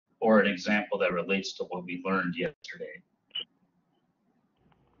or an example that relates to what we learned yesterday.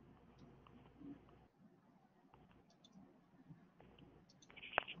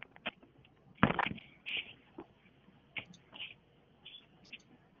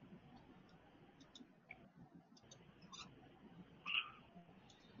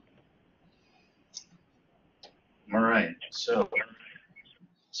 All right, so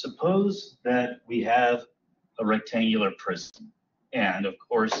suppose that we have a rectangular prism, and of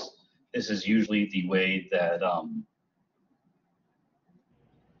course, this is usually the way that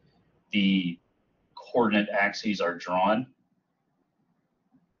the coordinate axes are drawn.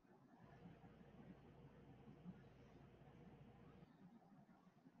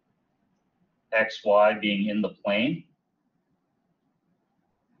 X, Y being in the plane.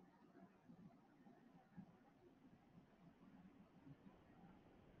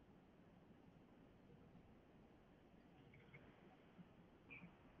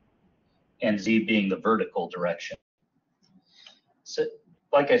 And Z being the vertical direction. So,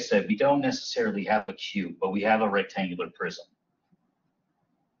 like I said, we don't necessarily have a cube, but we have a rectangular prism.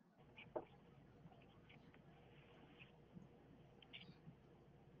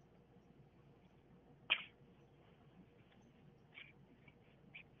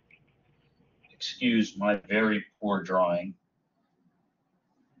 Excuse my very poor drawing.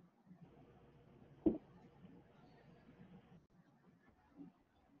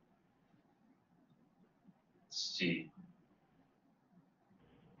 Let's see.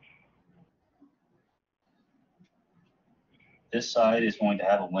 This side is going to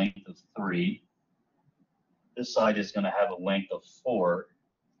have a length of 3. This side is going to have a length of 4.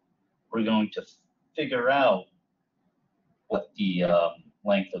 We're going to figure out what the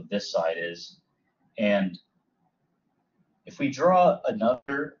length of this side is. And if we draw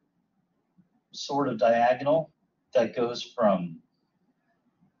another sort of diagonal that goes from,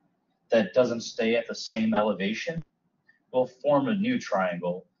 that doesn't stay at the same elevation, we'll form a new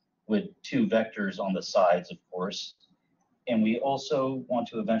triangle with 2 vectors on the sides, of course. And we also want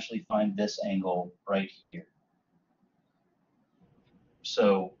to eventually find this angle right here.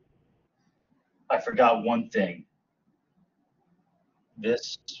 So I forgot one thing.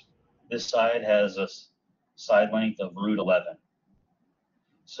 This side has a side length of root 11.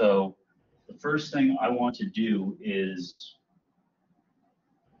 So the first thing I want to do is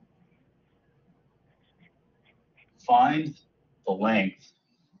find the length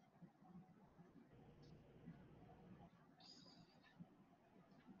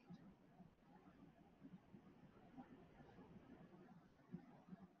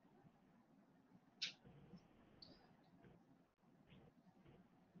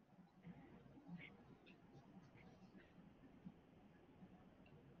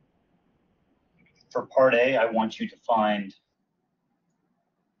for part A. I want you to find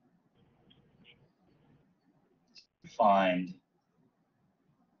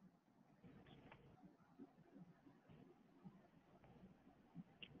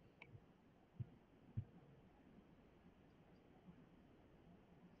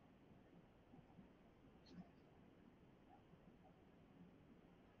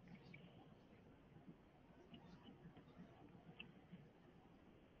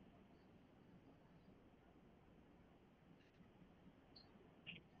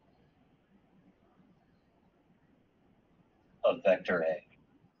of vector A.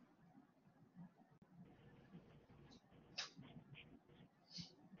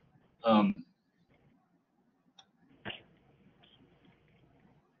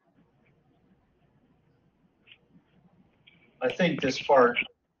 I think this part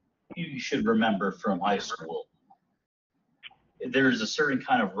you should remember from high school. There's a certain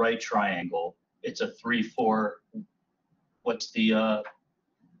kind of right triangle. It's a 3-4. What's the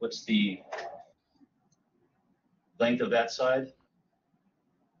length of that side?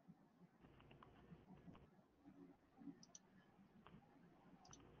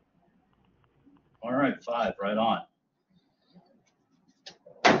 All right, 5, right on.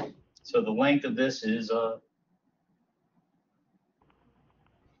 So the length of this is so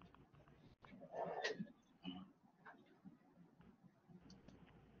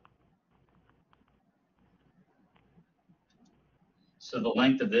the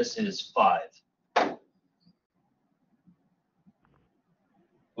length of this is 5,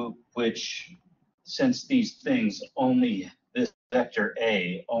 which, since these things only, this vector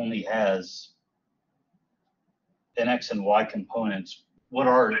A only has an X and Y components, what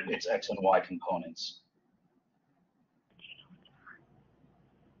are its X and Y components?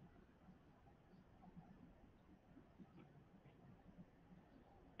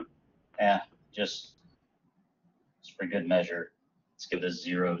 Just for good measure. Let's give it a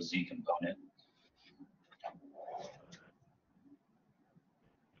 0 z component.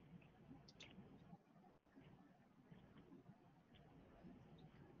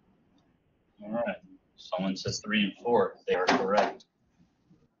 All right. Someone says 3 and 4. They are correct.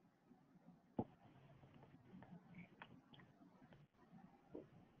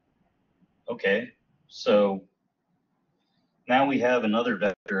 Okay, so now we have another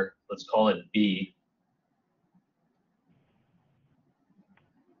vector. Let's call it B.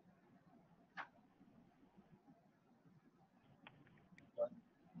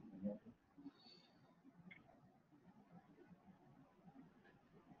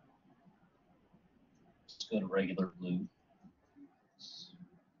 Let's go to regular blue. Let's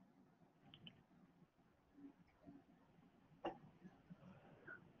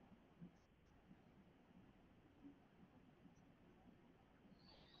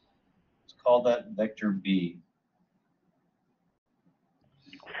call that vector B.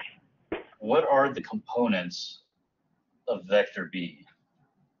 What are the components of vector B?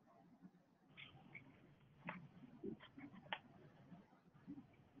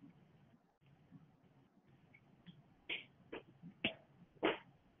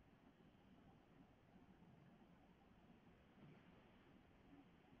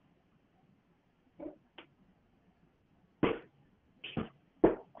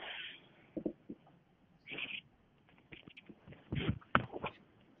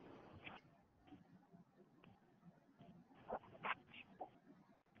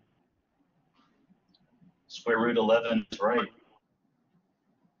 Square root 11 is right.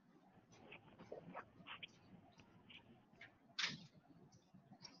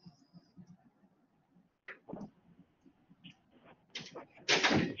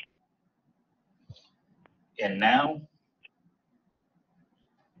 And now,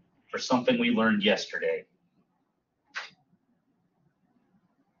 for something we learned yesterday.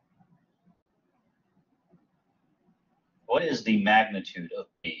 What is the magnitude of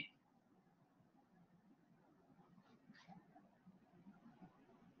B?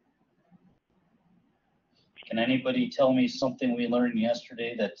 Can anybody tell me something we learned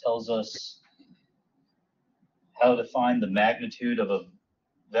yesterday that tells us how to find the magnitude of a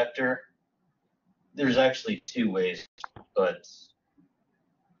vector? There's actually two ways, but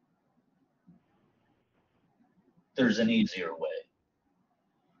there's an easier way.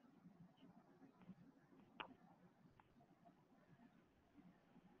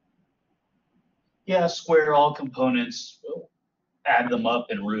 Yeah, square all components, add them up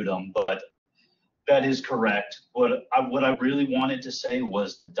and root them, but that is correct. What I really wanted to say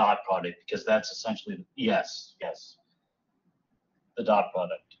was dot product, because that's essentially, yes, the dot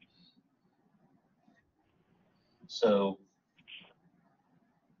product. So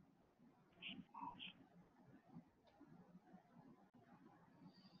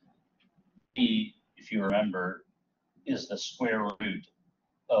B, if you remember, is the square root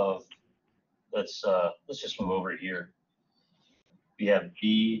of, let's just move over here. We have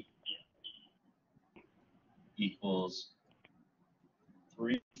B equals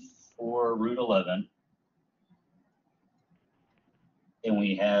 3, 4 root 11. And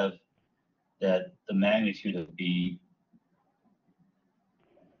we have that the magnitude of B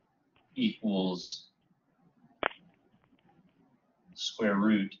equals square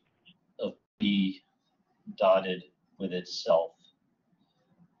root of B dotted with itself,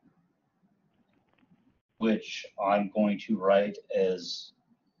 which I'm going to write as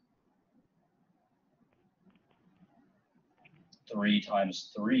 3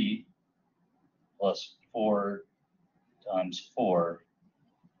 times 3 plus 4 times 4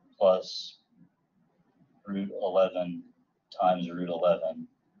 plus root 11 times root 11,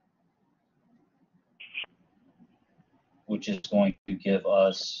 which is going to give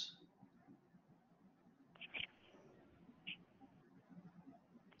us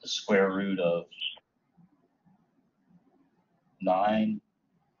the square root of 9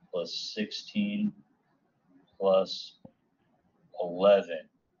 plus 16 plus 11.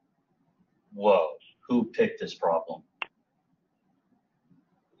 Whoa, who picked this problem?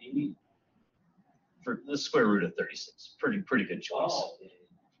 For the square root of 36, pretty good choice. Oh.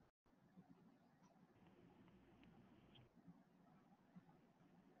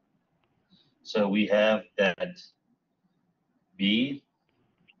 So we have that B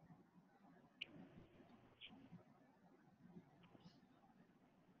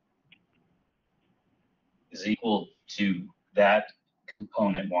is equal to that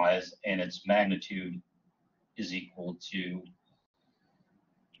component-wise, and its magnitude is equal to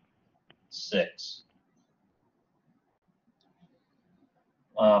 6.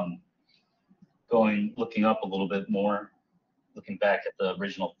 Looking up a little bit more, looking back at the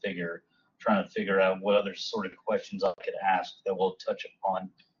original figure, trying to figure out what other sort of questions I could ask that will touch upon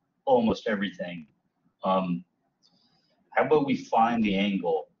almost everything. How about we find the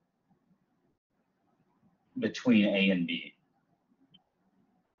angle between A and B?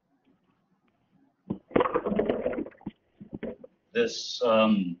 This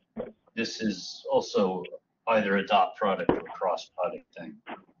this is also either a dot product or a cross product thing.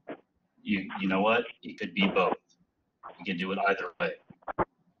 You know what? It could be both. You can do it either way.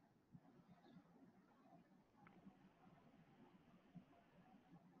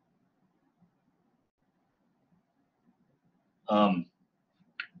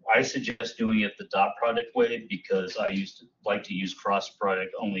 I suggest doing it the dot product way because I used to like to use cross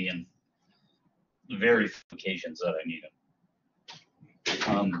product only in very few occasions that I need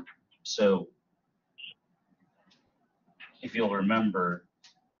them. So if you'll remember,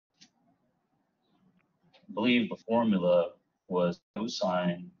 I believe the formula was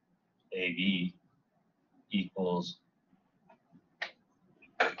cosine AB equals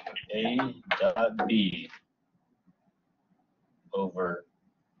A dot B over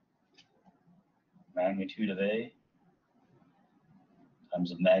magnitude of A times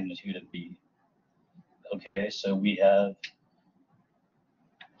the magnitude of B. Okay, so we have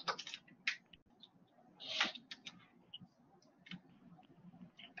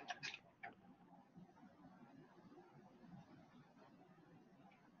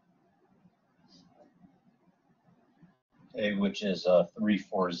A, which is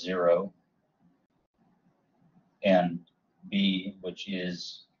 340, and B, which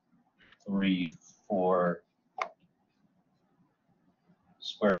is 3/4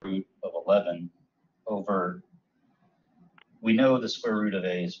 square root of 11 over, we know the square root of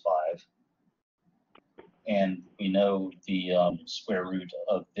A is 5, and we know the square root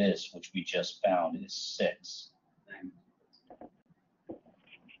of this, which we just found, is 6.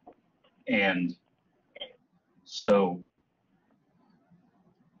 And so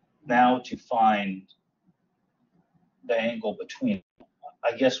now to find the angle between,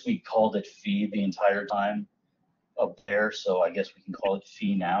 I guess we called it phi the entire time up there, so I guess we can call it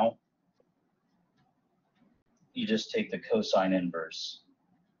phi now. You just take the cosine inverse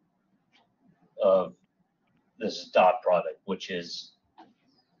of this dot product, which is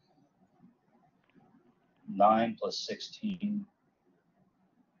 9 plus 16,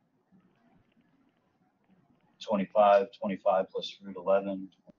 25, 25 plus root 11,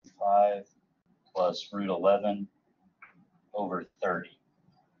 25 plus root 11 over 30.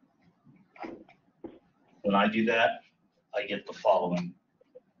 When I do that, I get the following.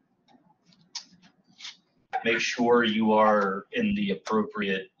 Make sure you are in the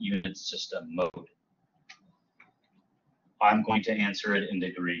appropriate unit system mode. I'm going to answer it in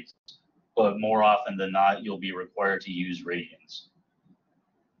degrees, but more often than not, you'll be required to use radians.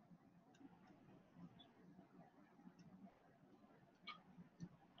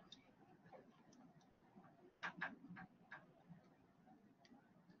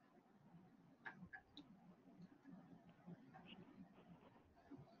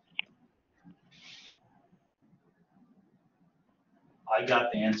 I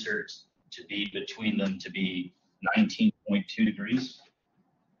got the answer to be between them to be 19.2 degrees.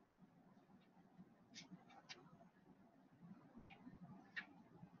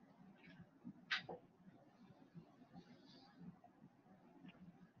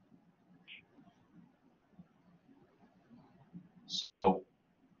 So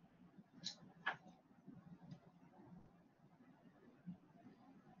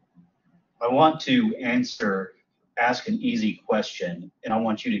I want to ask an easy question, and I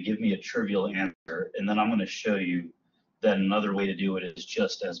want you to give me a trivial answer, and then I'm going to show you that another way to do it is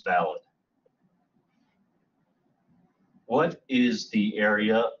just as valid. What is the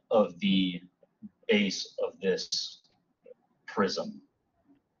area of the base of this prism?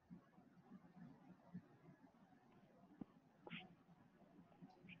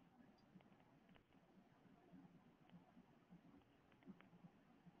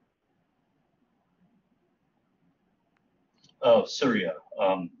 Oh, Surya.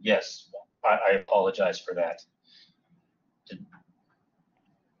 Yes, I apologize for that.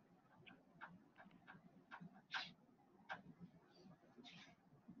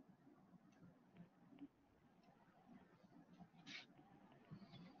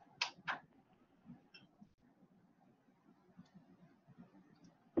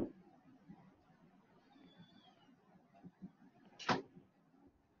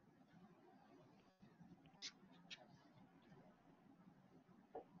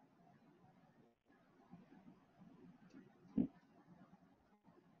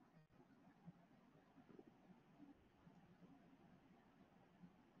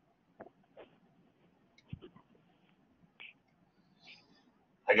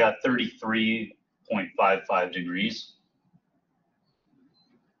 I got 33.55 degrees.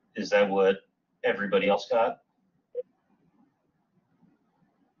 Is that what everybody else got?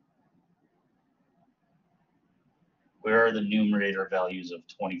 Where are the numerator values of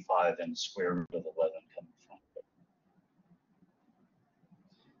 25 and square root of 11 coming from?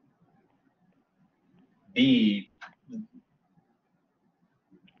 B,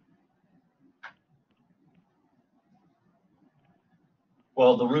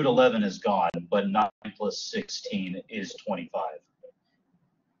 well, the root 11 is gone, but 9 plus 16 is 25.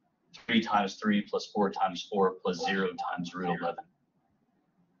 3 times 3 plus 4 times 4 plus 0 times root 11.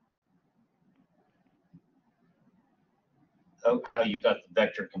 Oh, you got the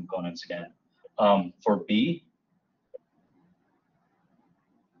vector components again. For B,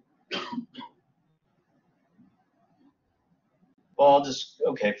 well, I'll just,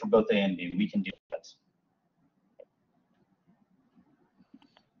 okay, for both A and B, we can do that.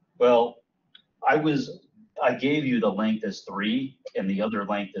 Well, I gave you the length as 3 and the other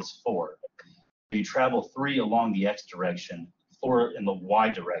length is 4. You travel 3 along the x direction, 4 in the y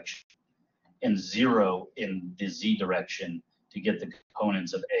direction, and 0 in the z direction to get the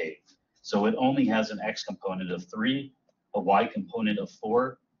components of A. So it only has an x component of 3, a y component of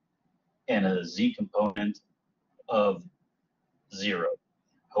 4, and a z component of 0.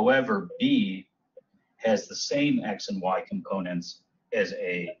 However, B has the same x and y components as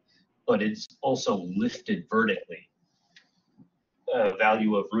A, but it's also lifted vertically. A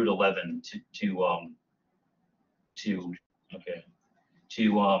value of root 11 to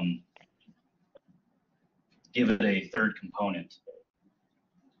give it a third component.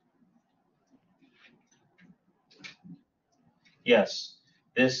 Yes,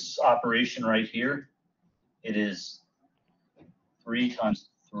 this operation right here, it is 3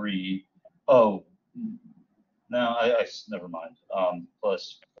 times 3. Oh, no, I never mind.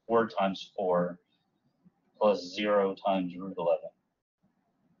 Plus 4 times 4 plus 0 times root 11.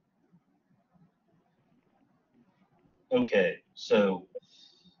 Okay, so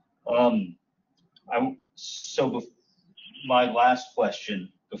my last question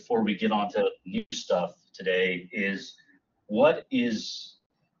before we get on to new stuff today is, what is,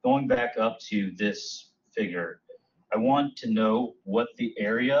 going back up to this figure, I want to know what the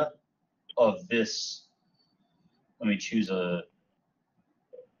area of this, let me choose a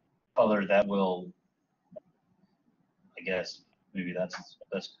color that will, I guess, maybe that's,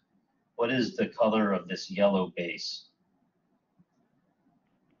 what is the color of this yellow base?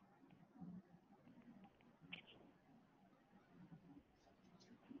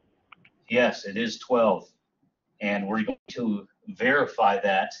 Yes, it is 12. And we're going to verify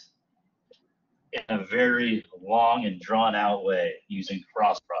that in a very long and drawn out way using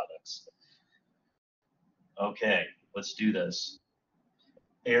cross products. Okay, let's do this.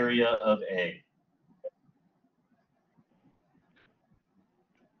 Area of A.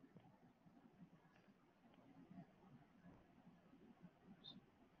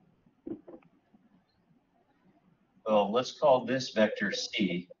 Well, let's call this vector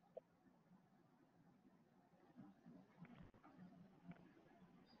C.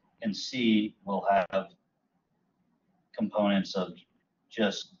 And C will have components of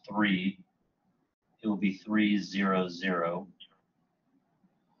just 3. It will be 3, 0, 0.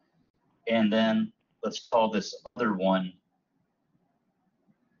 And then let's call this other one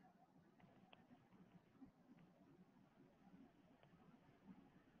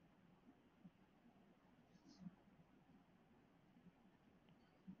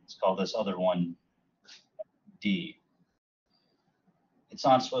D. It's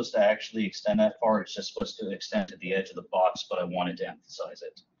not supposed to actually extend that far. It's just supposed to extend to the edge of the box, but I wanted to emphasize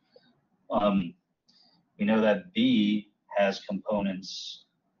it. We know that B has components.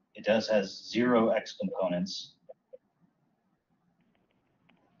 It has 0x components,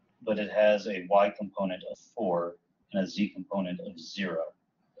 but it has a y component of 4 and a z component of 0.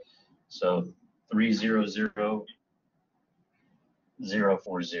 So 3, 0, 0, 0,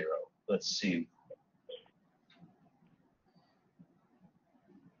 4, 0. Let's see.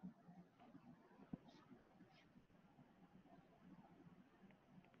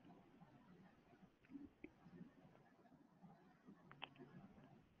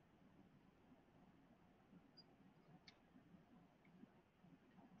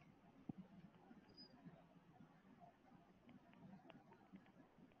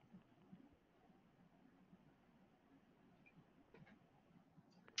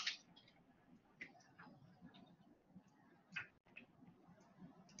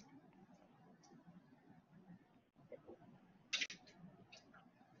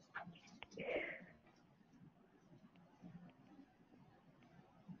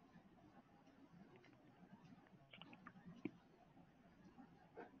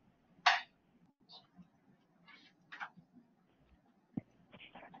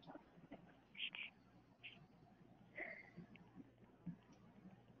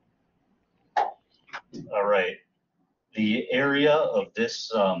 area of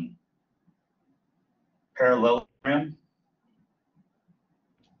this parallelogram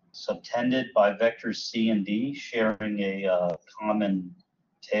subtended by vectors C and D sharing a common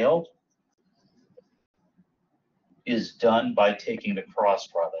tail is done by taking the cross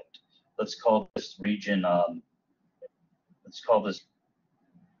product. Let's call this region,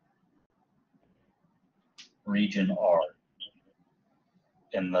 region R.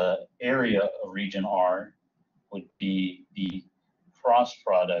 And the area of region R would be the cross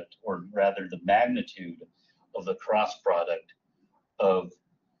product, or rather the magnitude of the cross product of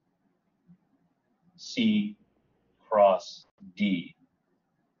C cross D.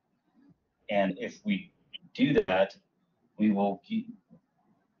 And if we do that, we will,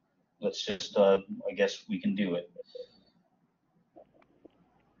 let's just, I guess we can do it.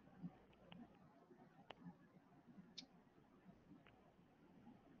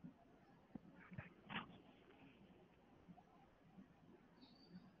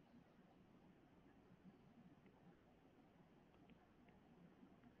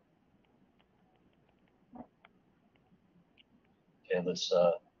 Okay, let's,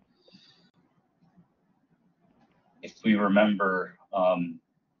 if we remember,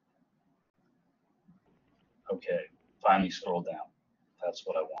 okay, finally scroll down. That's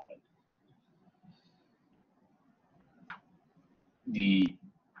what I wanted.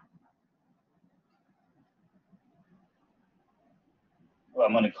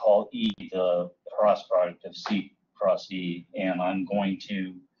 I'm going to call E the cross product of C cross E, and I'm going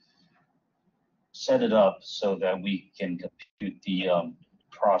to set it up so that we can compute the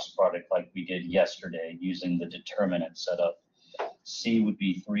cross product like we did yesterday using the determinant setup. C would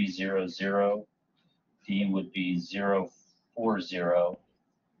be 300, D would be 040,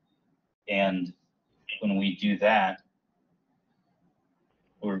 and when we do that,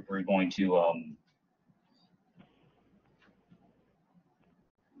 we're going to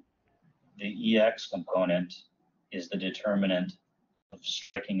the EX component is the determinant of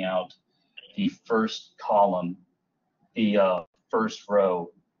striking out the first column, the first row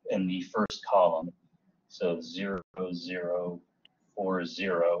in the first column. So 0040.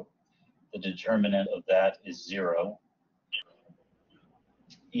 The determinant of that is 0.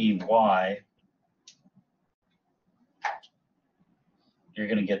 EY, you're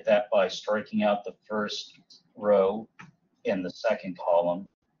going to get that by striking out the first row in the second column,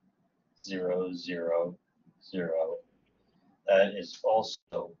 000. That is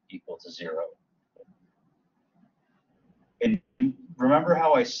also equal to 0. And remember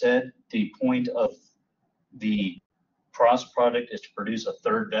how I said the point of the cross product is to produce a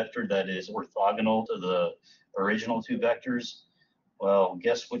third vector that is orthogonal to the original two vectors? Well,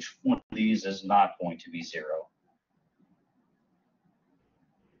 guess which one of these is not going to be 0?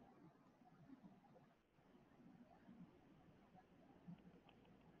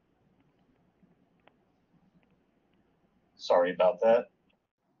 Sorry about that.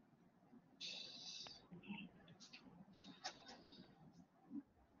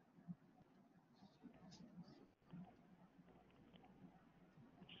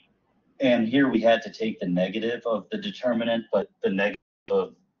 And here we had to take the negative of the determinant, but the negative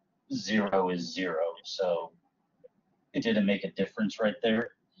of 0 is 0. So it didn't make a difference right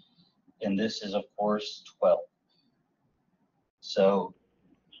there. And this is, of course, 12. So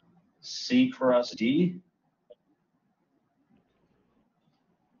C cross D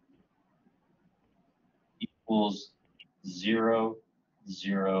equals 0,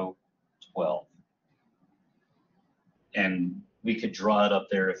 0, 12. And we could draw it up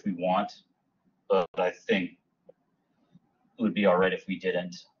there if we want, but I think it would be all right if we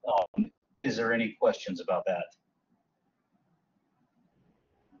didn't. Is there any questions about that?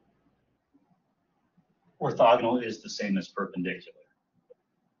 Orthogonal is the same as perpendicular.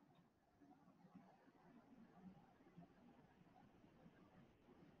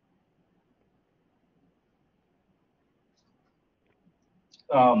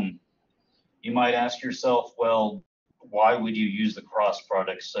 You might ask yourself, well, why would you use the cross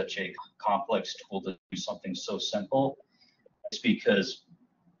product, such a complex tool, to do something so simple? It's because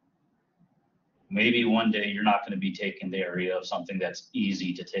maybe one day you're not going to be taking the area of something that's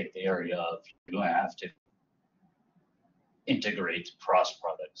easy to take the area of. You're going to have to integrate cross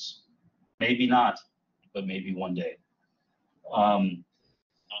products. Maybe not, but maybe one day.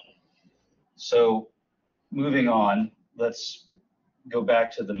 So moving on, let's go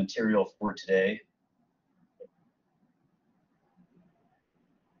back to the material for today.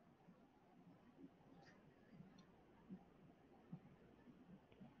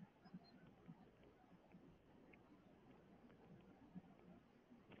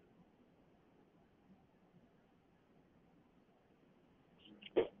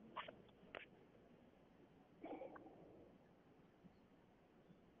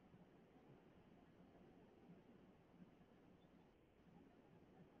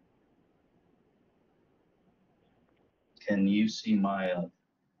 Can you see my,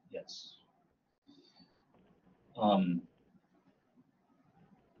 yes. Can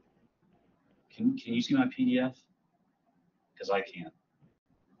you see my PDF? Because I can't.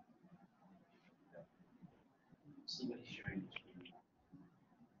 Somebody's sharing.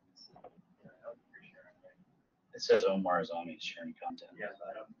 It says Omar Azami is sharing content. Yeah, but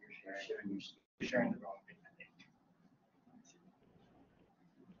I don't think you're sharing the wrong thing, I think.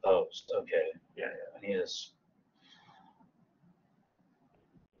 Post, okay. Yeah, I need this.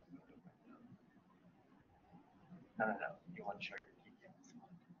 No. You want to show your keycap.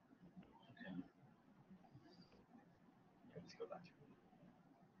 Okay. Let's go back to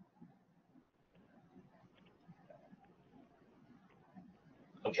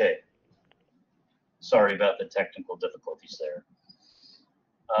it. Okay. Sorry about the technical difficulties there.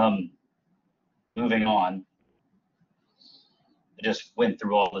 Moving on. I just went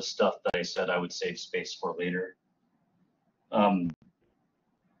through all the stuff that I said I would save space for later. To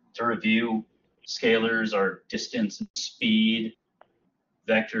review, scalars are distance and speed.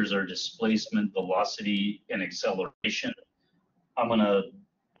 Vectors are displacement, velocity, and acceleration. I'm going to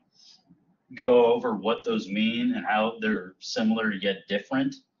go over what those mean and how they're similar yet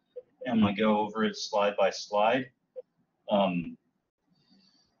different. I'm going to go over it slide by slide.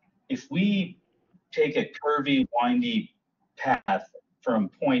 If we take a curvy, windy path from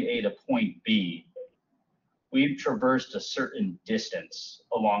point A to point B, we've traversed a certain distance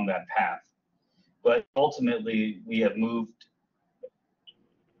along that path. But ultimately, we've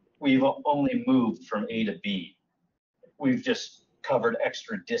only moved from A to B. We've just covered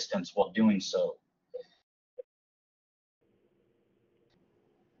extra distance while doing so.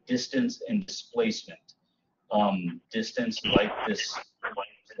 Distance and displacement. Distance, like this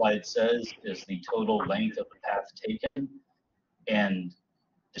slide says, is the total length of the path taken, and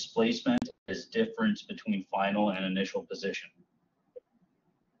displacement is difference between final and initial position.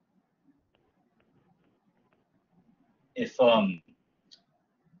 If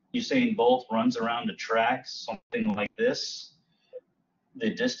Usain Bolt runs around a track, something like this, the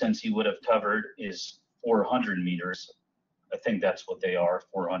distance he would have covered is 400 meters. I think that's what they are,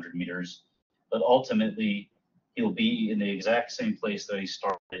 400 meters. But ultimately, he'll be in the exact same place that he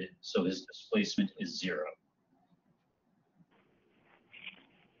started, so his displacement is 0.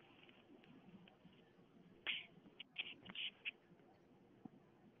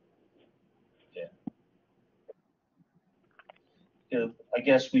 I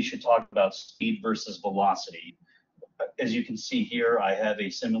guess we should talk about speed versus velocity. As you can see here, I have a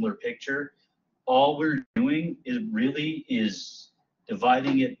similar picture. All we're doing is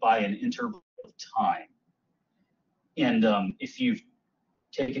dividing it by an interval of time. And if you've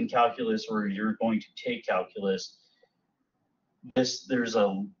taken calculus or you're going to take calculus, there's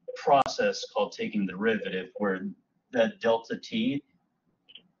a process called taking the derivative where that delta t,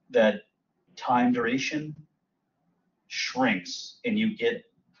 that time duration, shrinks and you get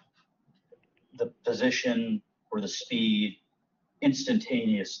the position or the speed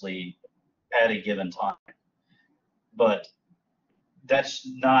instantaneously at a given time. But that's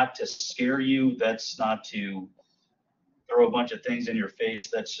not to scare you. That's not to throw a bunch of things in your face.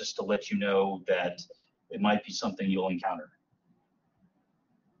 That's just to let you know that it might be something you'll encounter.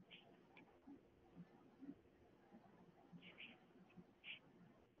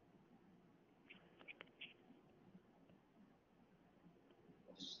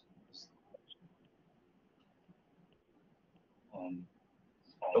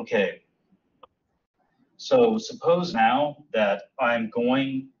 Okay. So suppose now that I'm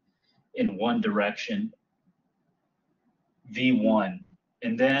going in one direction, V1,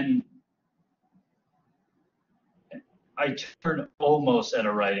 and then I turn almost at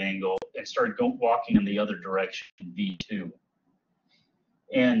a right angle and start walking in the other direction, V2.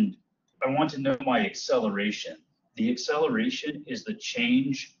 And I want to know my acceleration. The acceleration is the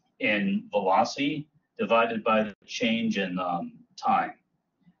change in velocity divided by the change in time.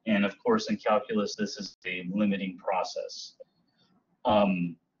 And of course, in calculus, this is a limiting process.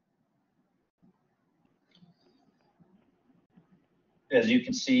 As you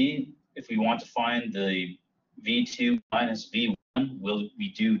can see, if we want to find the V2 minus V1,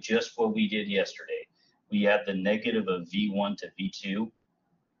 we do just what we did yesterday. We add the negative of V1 to V2,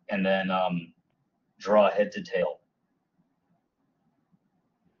 and then draw head to tail.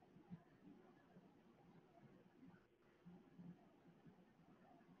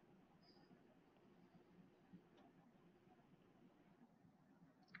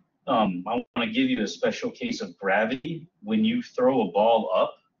 I want to give you a special case of gravity. When you throw a ball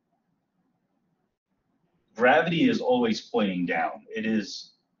up, gravity is always pointing down. It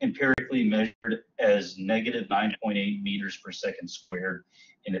is empirically measured as negative 9.8 meters per second squared,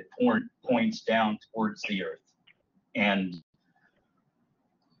 and it points down towards the Earth. And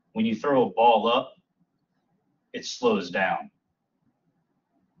when you throw a ball up, it slows down.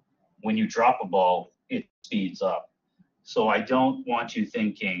 When you drop a ball, it speeds up. So I don't want you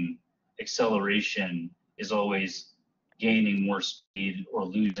thinking acceleration is always gaining more speed or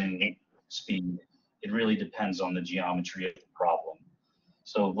losing speed. It really depends on the geometry of the problem.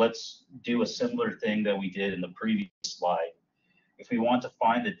 So let's do a similar thing that we did in the previous slide. If we want to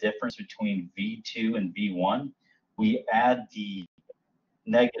find the difference between V2 and V1, we add the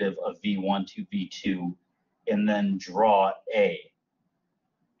negative of V1 to V2 and then draw A.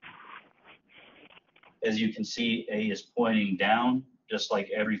 As you can see, A is pointing down, just like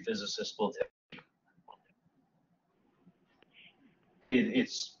every physicist will tell you.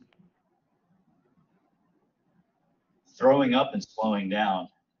 It's throwing up and slowing down.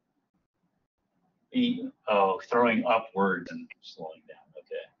 Throwing upwards and slowing down,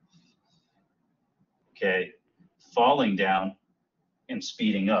 okay. Falling down and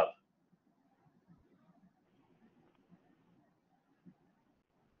speeding up.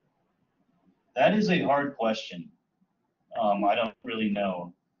 That is a hard question. I don't really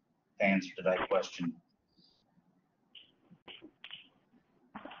know the answer to that question.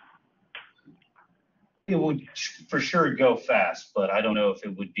 It would for sure go fast, but I don't know if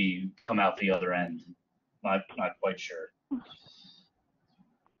it would come out the other end. Not quite sure.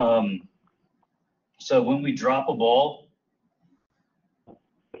 So when we drop a ball,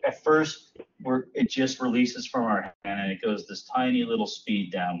 at first it just releases from our hand and it goes this tiny little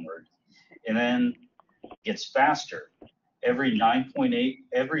speed downward, and then it gets faster. Every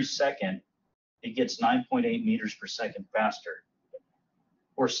second, it gets 9.8 meters per second faster,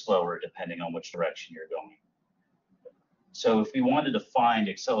 or slower, depending on which direction you're going. So if we wanted to find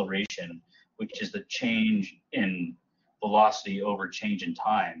acceleration, which is the change in velocity over change in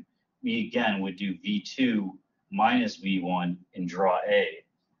time, we again would do V2 minus V1 and draw A.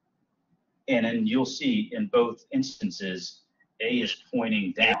 And then you'll see in both instances, A is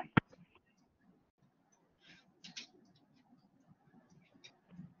pointing down.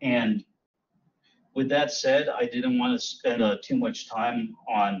 And with that said, I didn't want to spend too much time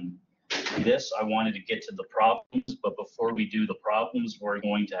on this. I wanted to get to the problems, but before we do the problems, we're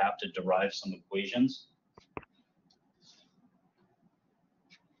going to have to derive some equations.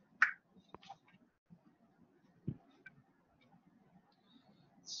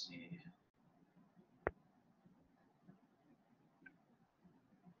 Let's see.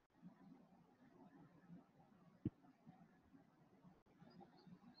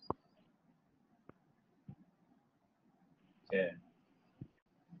 Okay.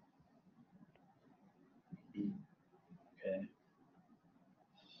 Okay.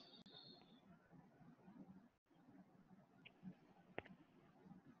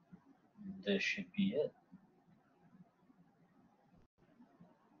 This should be it.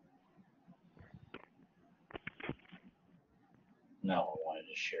 No, I wanted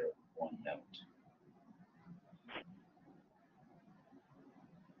to share one note.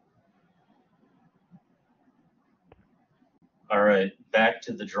 All right, back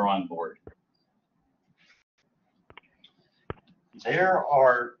to the drawing board. There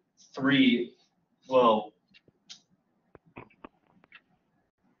are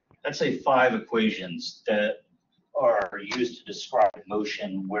let's say 5 equations that are used to describe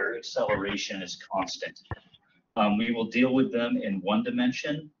motion where acceleration is constant. We will deal with them in 1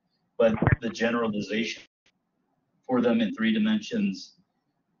 dimension, but the generalization for them in 3 dimensions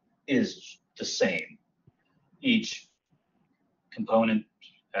is the same. Each component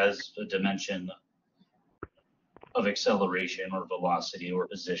has a dimension of acceleration or velocity or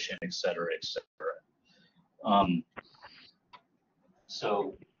position, et cetera, et cetera.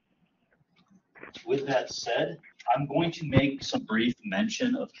 So with that said, I'm going to make some brief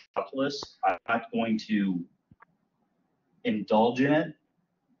mention of calculus. I'm not going to indulge in it,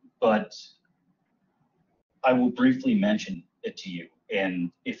 but I will briefly mention it to you. And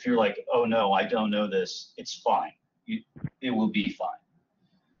if you're like, oh no, I don't know this, it's fine. It will be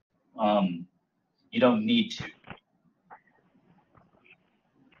fine. You don't need to.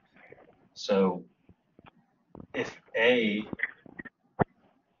 So if A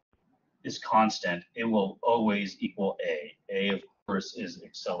is constant, it will always equal A. A, of course, is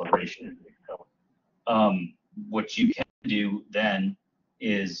acceleration. What you can do then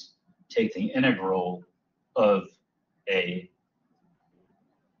is take the integral of A,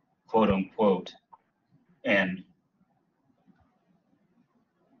 quote unquote, and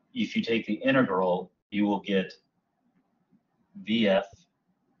if you take the integral, you will get VF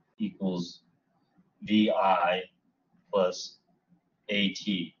equals VI plus AT.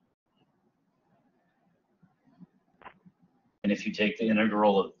 And if you take the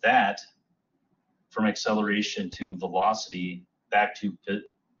integral of that from acceleration to velocity back to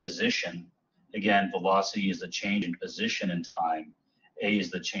position, again, velocity is the change in position in time, A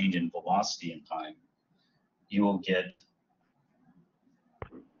is the change in velocity in time, you will get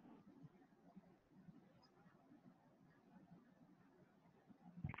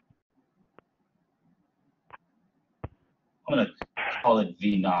I'm going to call it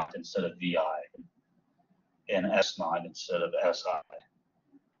V naught instead of VI, and S naught instead of SI.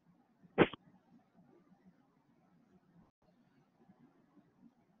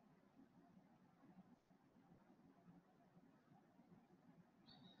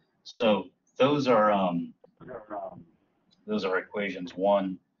 So those are equations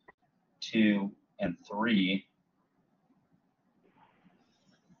 1, 2, and 3.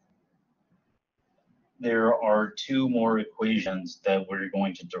 There are 2 more equations that we're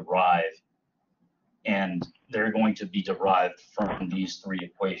going to derive, and they're going to be derived from these 3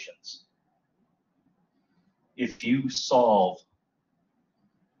 equations. If you solve,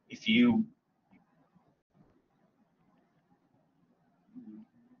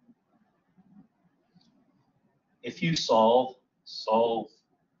 solve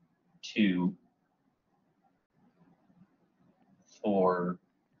 2 for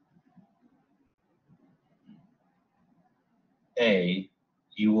A,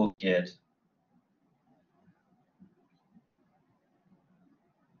 you will get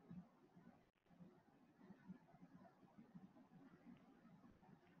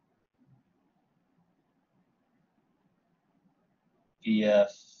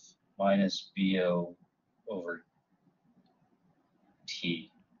VF minus BO over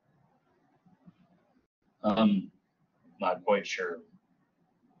T. Not quite sure.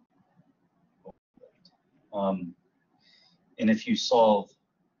 And if you solve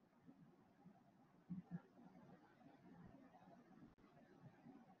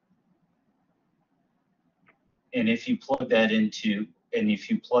if you plug that into 3,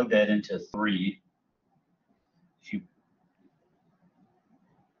 if you plug that into 3,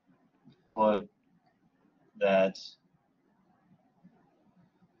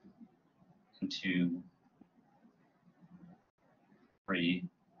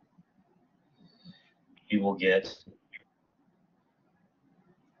 you will get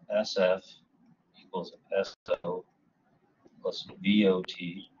SF equals SO plus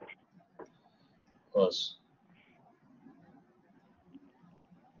VOT plus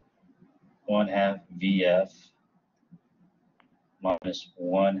 1/2 VF minus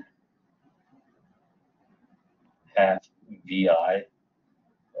 1/2 VI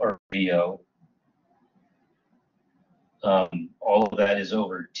or VO. All of that is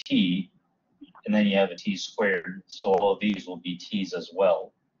over T, and then you have a T squared, so all of these will be T's as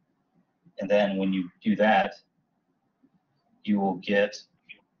well. And then when you do that, you will get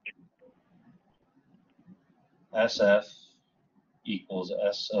SF equals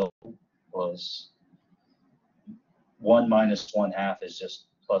SO plus 1 minus 1/2 is just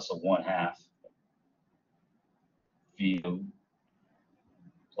plus a 1/2 VO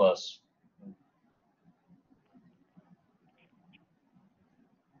plus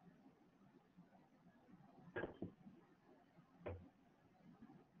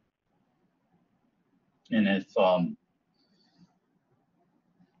and if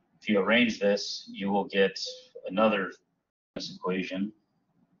you arrange this, you will get another equation,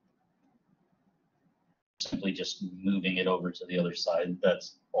 simply just moving it over to the other side.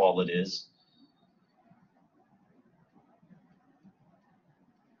 That's all it is.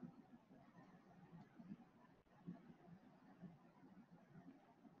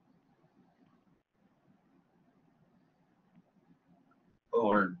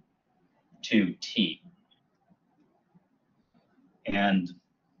 Over 2T. And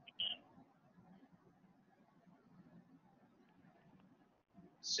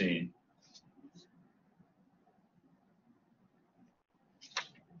see,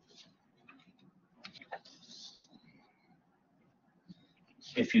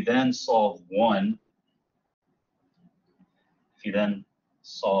 if you then solve 1, and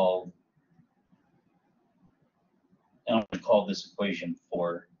I'm going to call this equation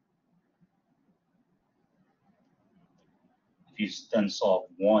 4. If you then solve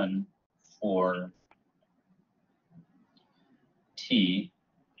 1 for T,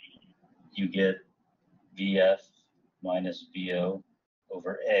 you get VF minus VO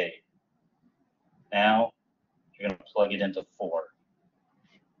over A. Now you're going to plug it into 4.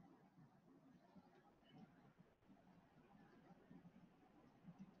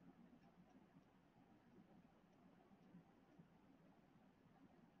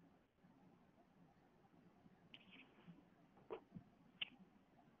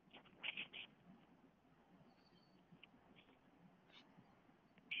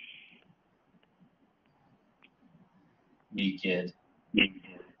 we get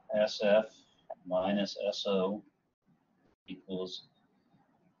SF minus SO equals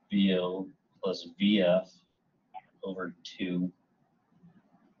VO plus VF over 2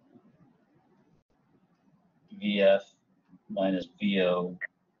 VF minus VO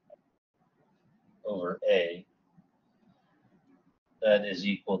over A. That is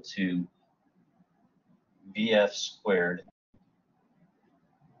equal to VF squared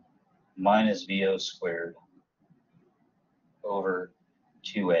minus VO squared over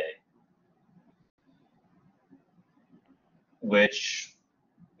 2A, which,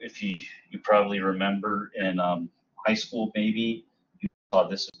 if you probably remember in high school, maybe you saw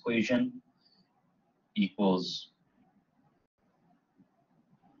this equation equals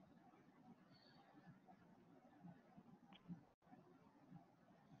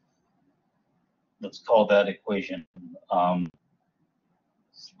let's call that equation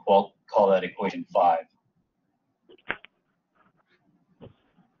call that equation 5.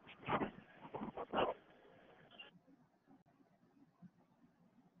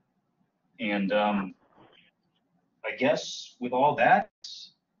 And I guess with all that,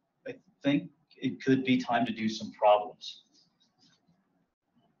 I think it could be time to do some problems.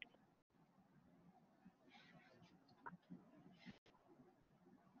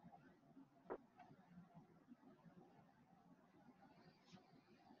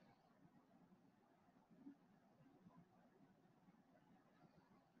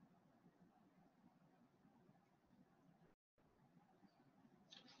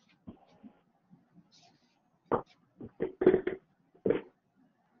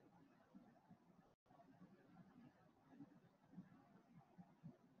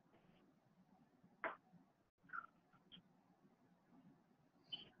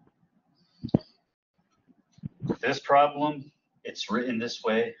 This problem, it's written this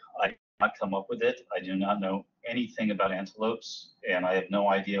way. I did not come up with it. I do not know anything about antelopes, and I have no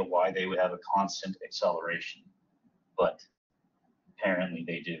idea why they would have a constant acceleration, but apparently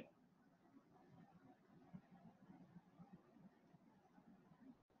they do.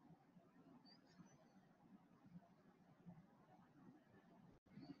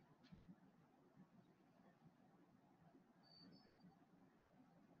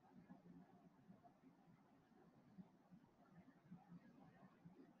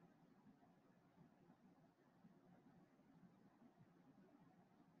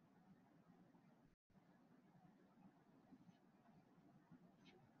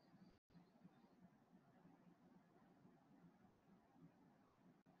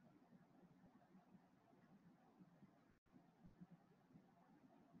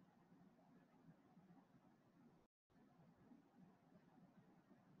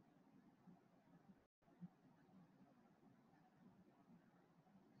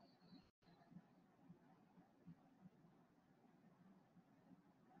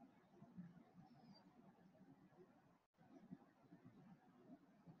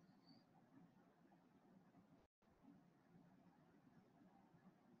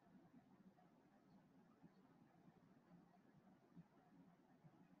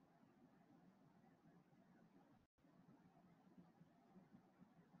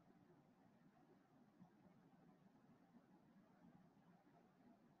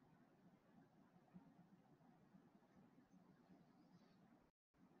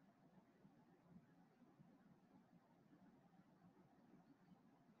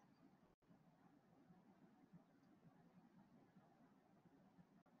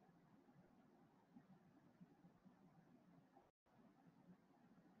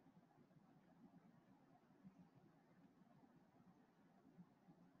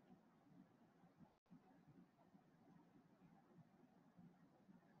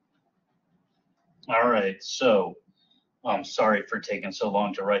 All right, so I'm sorry for taking so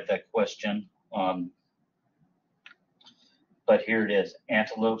long to write that question, but here it is.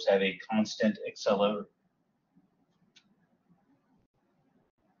 Antelopes have a constant acceleration.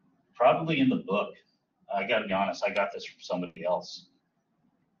 Probably in the book. I got to be honest, I got this from somebody else.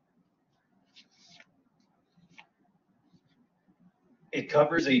 It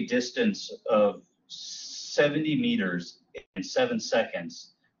covers a distance of 70 meters in 7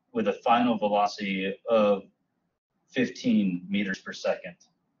 seconds with a final velocity of 15 meters per second.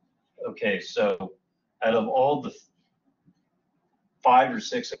 Okay, so out of all the 5 or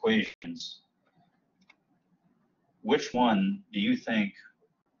 6 equations, which one do you think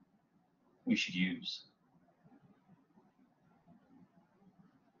we should use?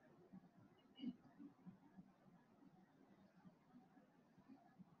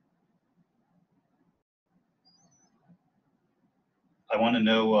 I want to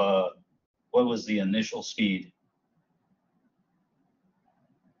know what was the initial speed?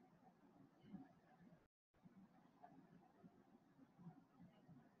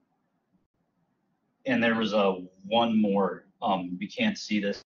 And there was one more. We can't see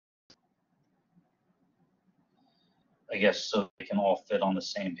this, I guess, so they can all fit on the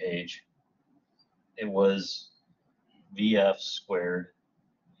same page. It was VF squared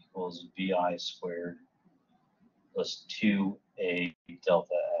equals VI squared plus 2A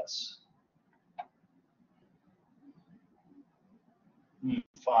delta S.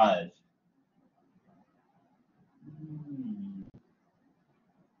 5.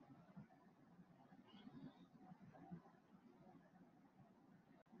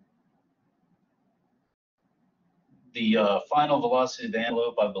 The final velocity of the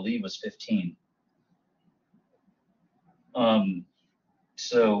envelope, I believe, was 15.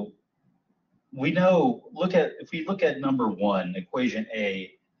 So we know, if we look at number 1, equation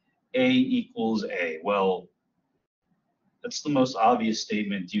A equals A. Well, that's the most obvious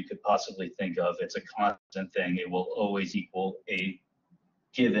statement you could possibly think of. It's a constant thing. It will always equal a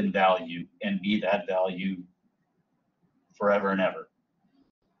given value and be that value forever and ever.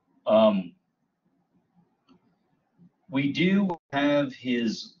 We do have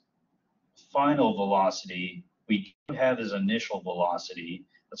his final velocity. We do have his initial velocity.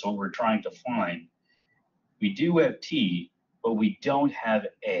 That's what we're trying to find. We do have t, but we don't have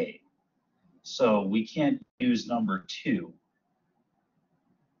a. So we can't use number 2.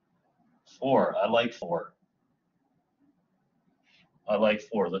 4, I like 4. I like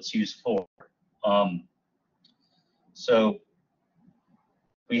 4. Let's use 4. So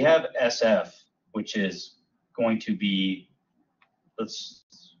we have SF, which is going to be, let's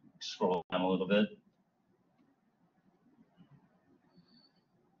scroll down a little bit.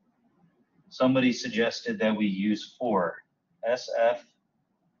 Somebody suggested that we use 4. SF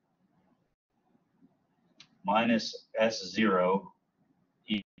minus S0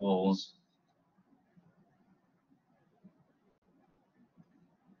 equals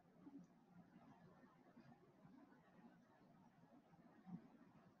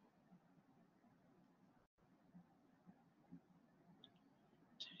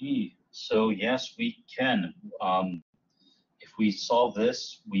T. So yes, we can. If we solve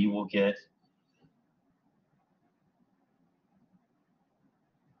this, we will get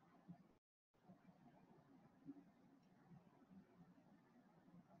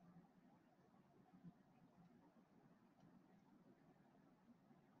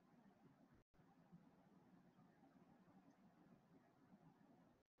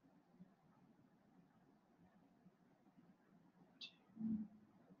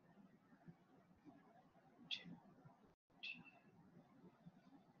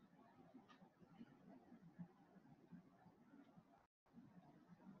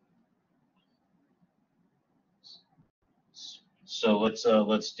so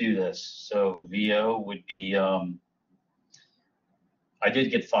let's do this. So VO would be I did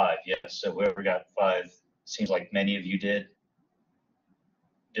get 5, yes. So whoever got 5, seems like many of you did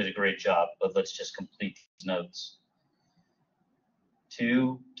a great job. But let's just complete these notes.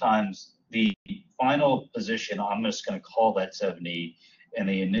 2 times the final position, I'm just going to call that 70, and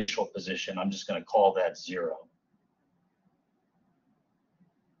the initial position, I'm just going to call that 0.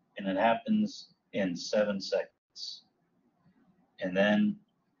 And it happens in 7 seconds. And then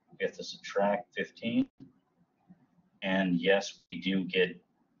we have to subtract 15. And yes, we do get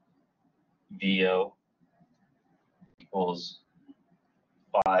VO equals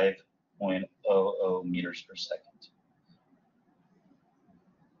 5.00 meters per second.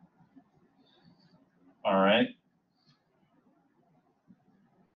 All right.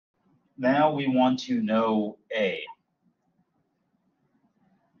 Now we want to know A.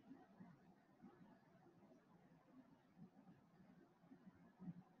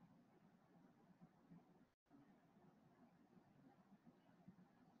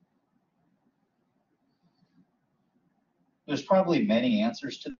 There's probably many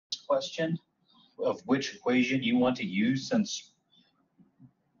answers to this question of which equation you want to use, since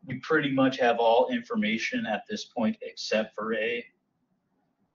we pretty much have all information at this point except for A.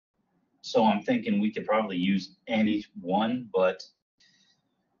 So I'm thinking we could probably use any one, but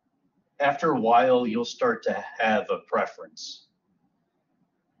after a while, you'll start to have a preference.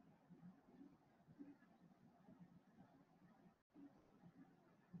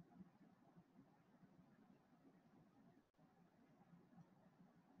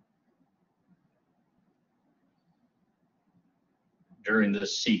 During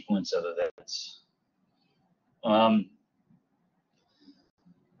this sequence of events. Let's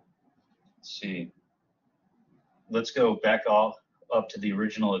see. Let's go back up to the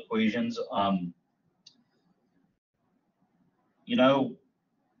original equations. You know,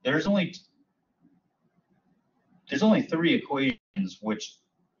 there's only 3 equations which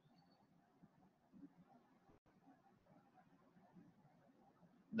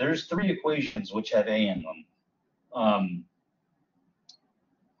there's three equations which have A in them.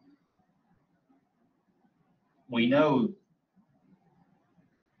 We know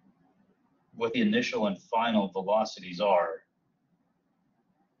what the initial and final velocities are.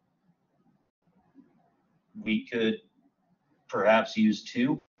 We could perhaps use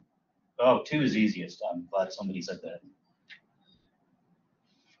 2. Oh, 2 is easiest. I'm glad somebody said that.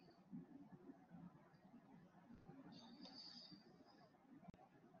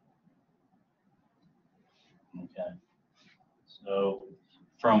 Okay. So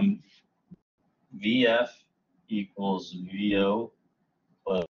from VF equals VO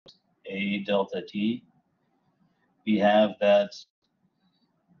plus A delta T, we have that,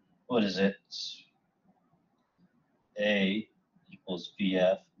 what is it? A equals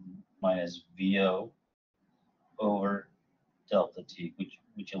VF minus VO over delta T.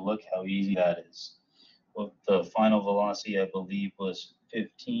 Would you look how easy that is? Well, the final velocity, I believe, was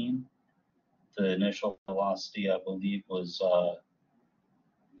 15. The initial velocity, I believe, was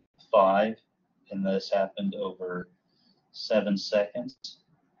 5. And this happened over 7 seconds,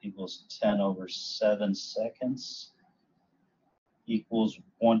 equals 10 over 7 seconds, equals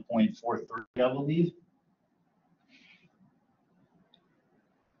 1.43, I believe.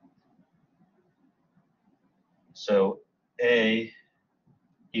 So A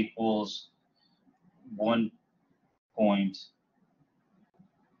equals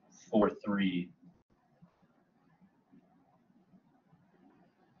 1.43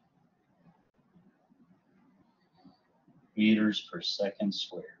 meters per second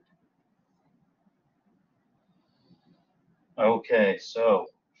squared. Okay, so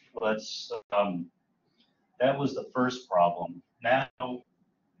let's, that was the first problem. Now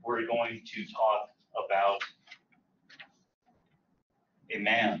we're going to talk about a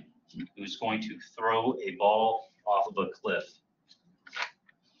man who's going to throw a ball off of a cliff.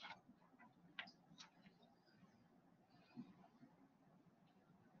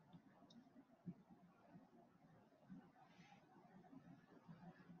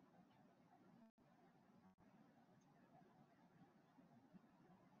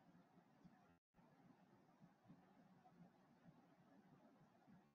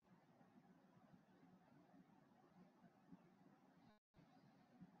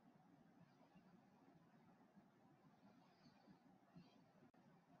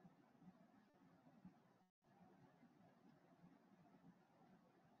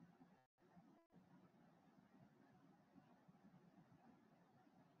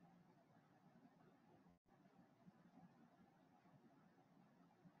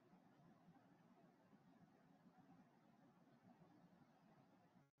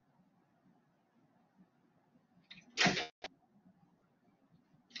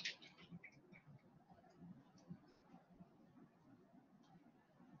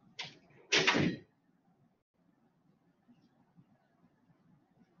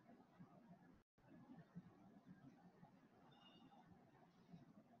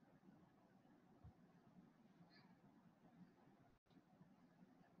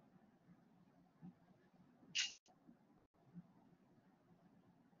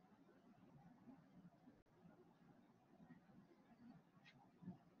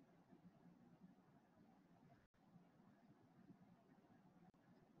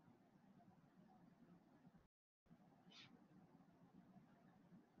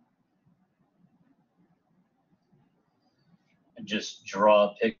 And just draw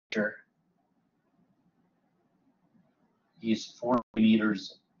a picture. He's 40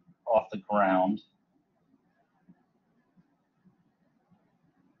 meters off the ground.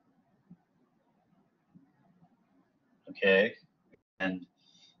 Okay, and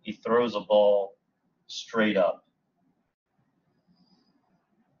he throws a ball straight up.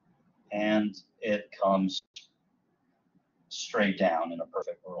 And it comes straight down in a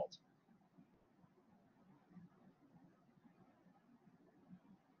perfect world.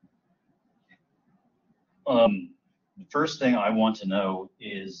 The first thing I want to know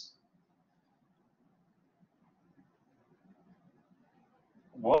is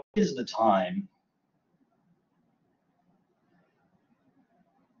what is the time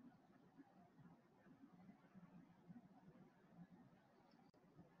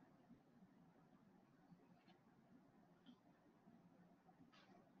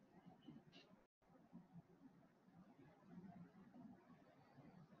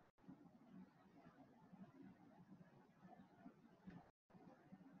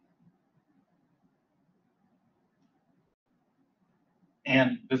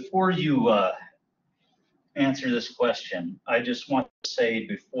and before you answer this question, I just want to say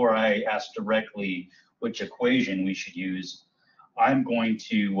before I ask directly which equation we should use, I'm going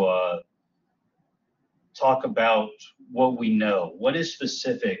to talk about what we know. What is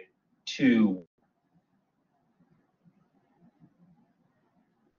specific to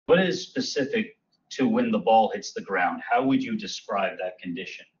when the ball hits the ground? How would you describe that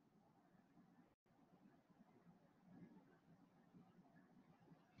condition?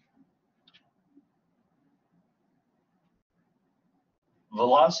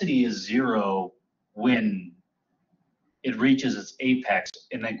 Velocity is zero when it reaches its apex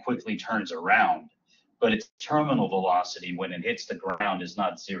and then quickly turns around, but its terminal velocity when it hits the ground is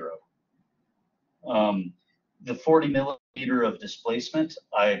not zero. The 40 millimeter of displacement,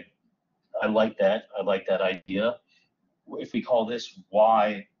 I like that. I like that idea. If we call this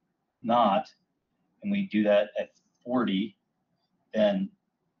y naught, and we do that at 40, then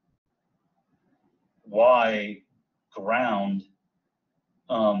y ground,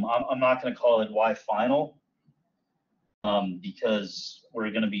 I'm not going to call it y final, because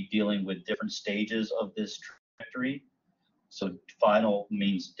we're going to be dealing with different stages of this trajectory. So final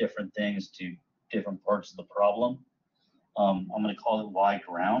means different things to different parts of the problem. I'm going to call it y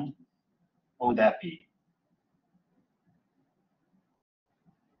ground. What would that be?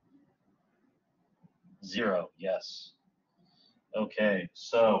 Zero, yes. Okay,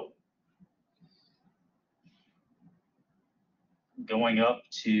 so going up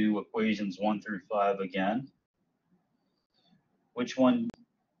to equations 1 through 5 again, which one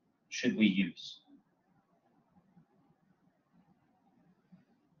should we use?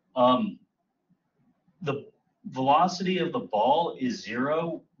 The velocity of the ball is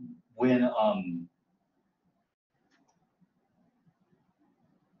zero when I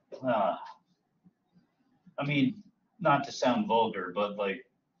mean, not to sound vulgar, but like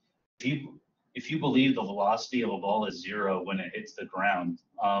if you believe the velocity of a ball is zero when it hits the ground,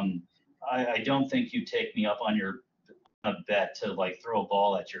 I don't think you take me up on your bet to like throw a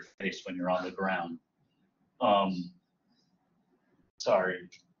ball at your face when you're on the ground. Sorry.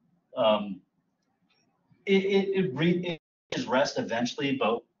 It reaches rest eventually,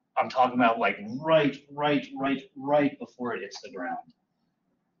 but I'm talking about like right before it hits the ground.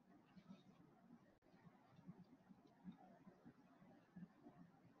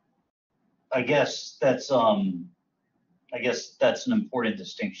 I guess that's an important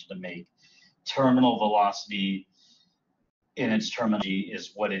distinction to make. Terminal velocity in its terminology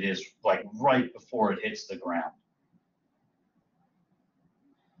is what it is like right before it hits the ground.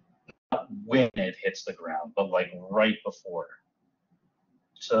 Not when it hits the ground, but like right before.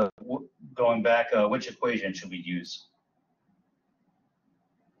 So going back, which equation should we use?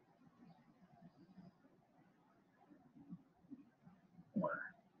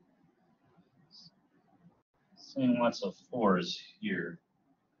 Seeing lots of fours here.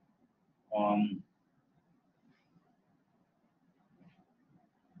 Hmm.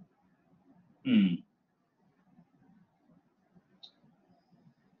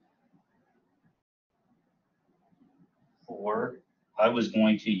 4. I was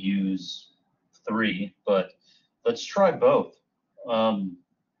going to use 3, but let's try both.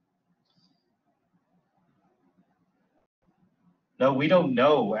 No, we don't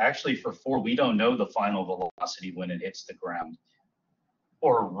know. Actually, for 4, we don't know the final velocity when it hits the ground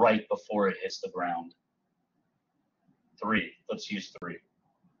or right before it hits the ground. 3. Let's use 3.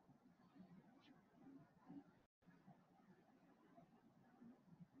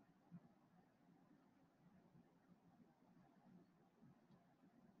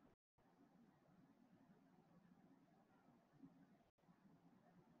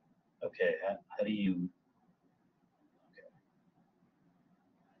 Okay, how do you? Okay.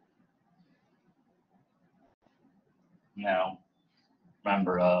 Now,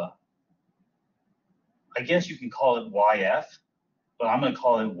 remember, I guess you can call it YF, but I'm going to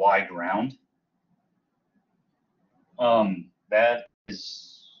call it Y ground. That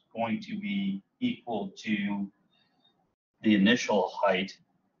is going to be equal to the initial height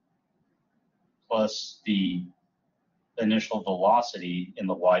plus the initial velocity in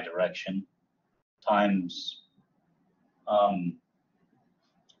the y direction times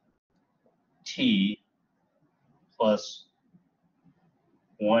t plus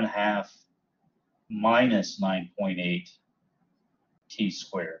 1/2 minus 9.8 t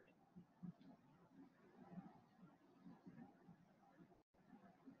squared.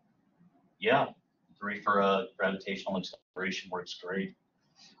 Yeah, 3 for gravitational acceleration works great.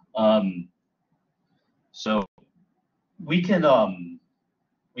 So we can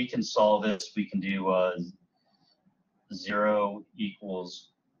solve this. We can do 0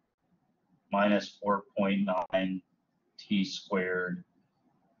 equals minus 4.9 t squared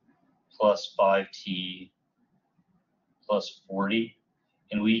plus 5t plus 40,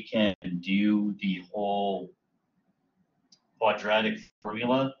 and we can do the whole quadratic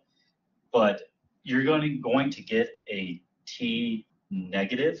formula, but you're going to get a t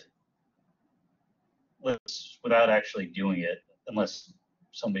negative without actually doing it, unless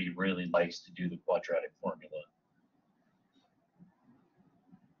somebody really likes to do the quadratic formula.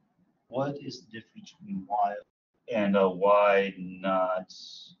 What is the difference between y and y not?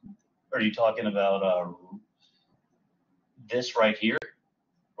 Are you talking about this right here,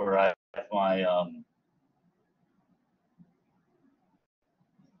 where I have my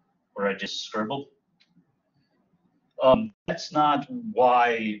where I just scribbled? That's not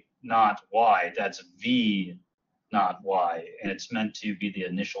y not y. That's v not y, and it's meant to be the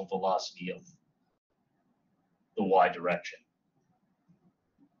initial velocity of the y direction.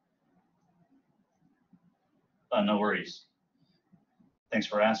 No worries. Thanks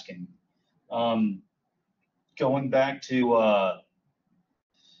for asking. Going back to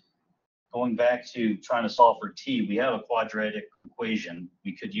trying to solve for t, we have a quadratic equation.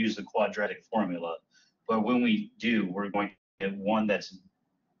 We could use the quadratic formula, but when we do, we're going to get one that's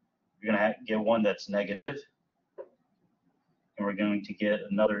negative, and we're going to get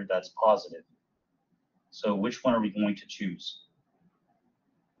another that's positive. So which one are we going to choose?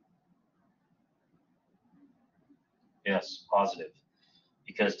 Yes, positive.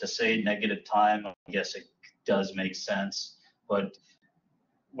 Because to say negative time, I guess it does make sense, but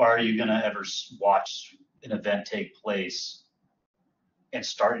why are you going to ever watch an event take place and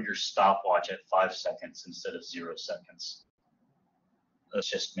start your stopwatch at 5 seconds instead of 0 seconds? That's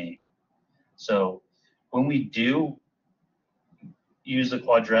just me. So when we do use the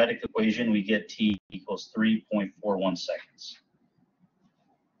quadratic equation, we get t equals 3.41 seconds.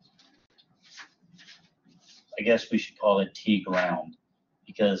 I guess we should call it t ground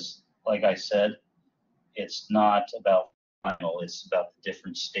because, like I said, it's not about final, it's about the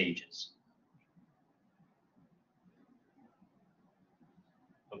different stages.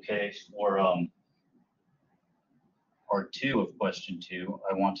 Okay, for part 2 of question 2,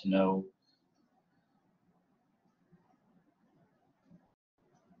 I want to know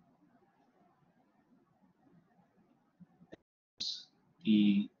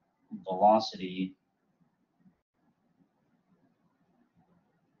the velocity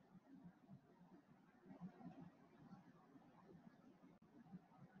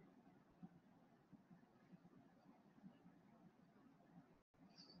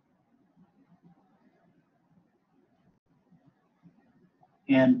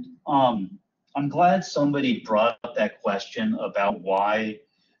and I'm glad somebody brought up that question about why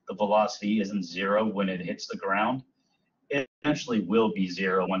the velocity isn't 0 when it hits the ground. It eventually will be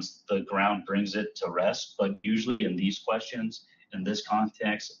 0 once the ground brings it to rest, but usually in these questions, in this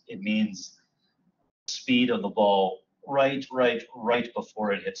context, it means the speed of the ball right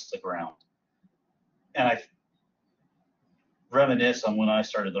before it hits the ground. And I reminisce on when I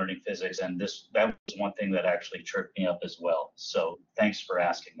started learning physics, and that was one thing that actually tripped me up as well. So thanks for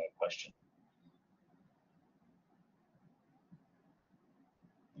asking that question.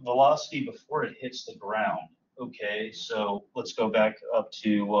 Velocity before it hits the ground. Okay, so let's go back up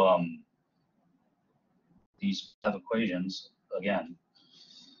to these equations again.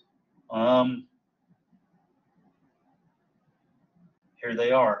 Here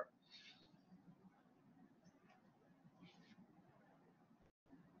they are.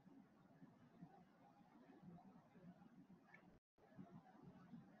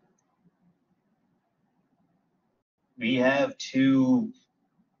 We have two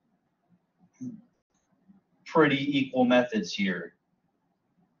pretty equal methods here.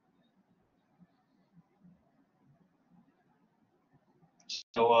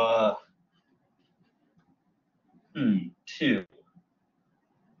 So, 2.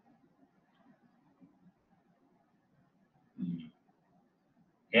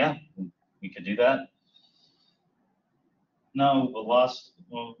 Yeah, we could do that. No,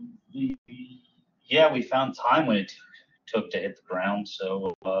 well, yeah, we found time when it took to hit the ground,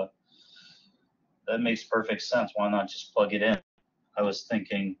 so that makes perfect sense. Why not just plug it in? I was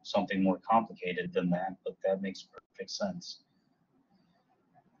thinking something more complicated than that, but that makes perfect sense.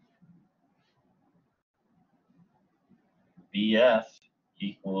 VF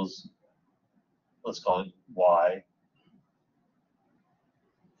equals, let's call it Y,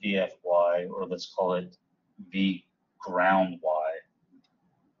 VFY, or let's call it V ground Y.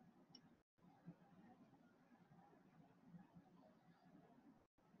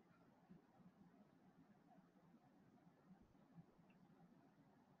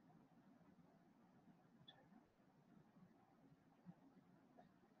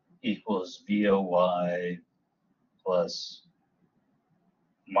 Equals VOY plus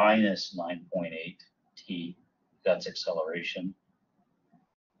minus 9.8 t, that's acceleration.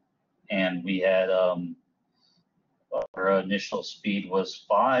 And we had our initial speed was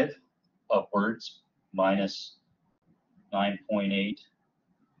 5 upwards minus 9.8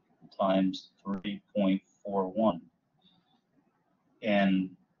 times 3.41.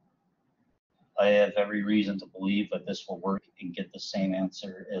 And I have every reason to believe that this will work and get the same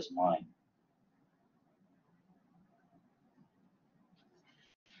answer as mine.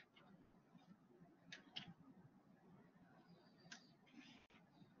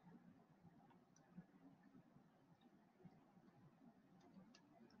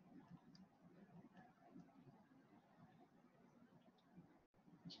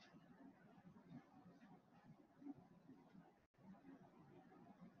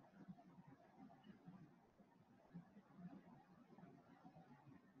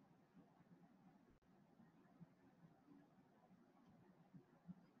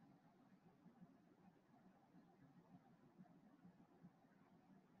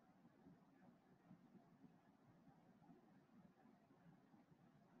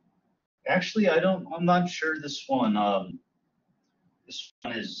 Actually, I'm not sure this one. This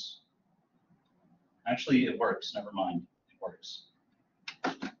one is, actually it works, never mind, it works.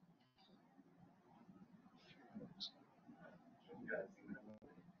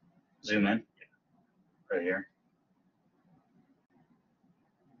 Zoom in, right here.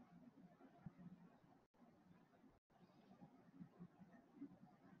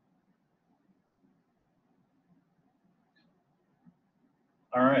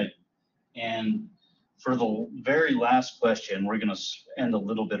 All right, and for the very last question, we're going to end a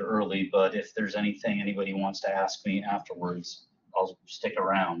little bit early, but if there's anything anybody wants to ask me afterwards, I'll stick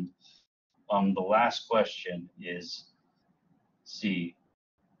around. The last question is, see.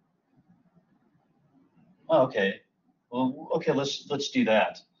 Oh, okay. Well, okay, let's do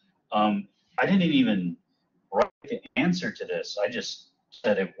that. I didn't even write the answer to this. I just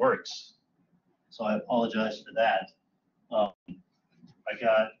said it works. So I apologize for that. I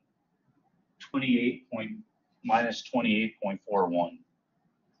got 28 point minus 28.41.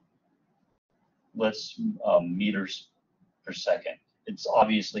 Let's meters per second. It's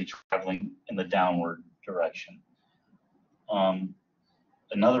obviously traveling in the downward direction.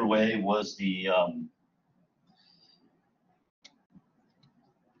 Another way was the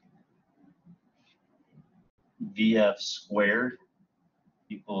VF squared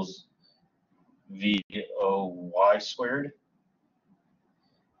equals VOY squared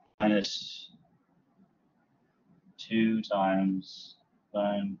minus 2 times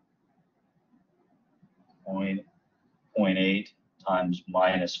 9.8 times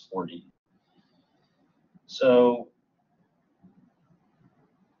minus 40. So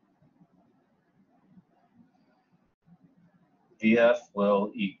VF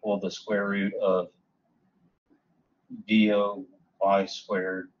will equal the square root of VOY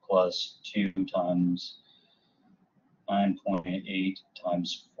squared plus 2 times 9.8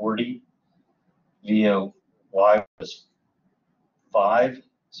 times 40. VOY was 5,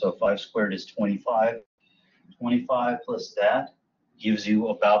 so 5 squared is 25. 25 plus that gives you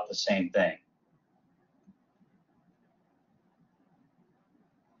about the same thing.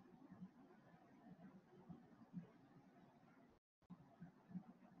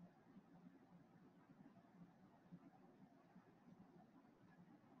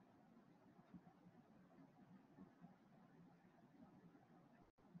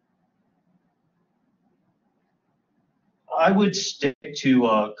 I would stick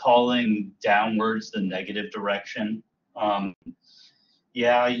to calling downwards the negative direction.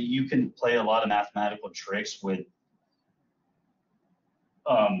 Yeah, you can play a lot of mathematical tricks with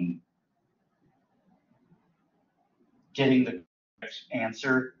getting the correct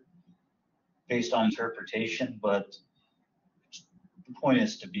answer based on interpretation, but the point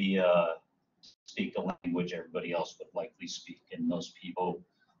is to be speak the language everybody else would likely speak, and most people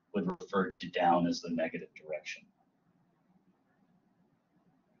would refer to down as the negative direction.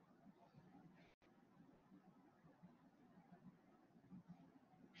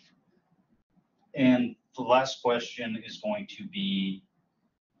 And the last question is going to be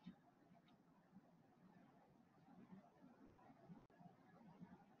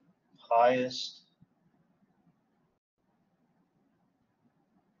highest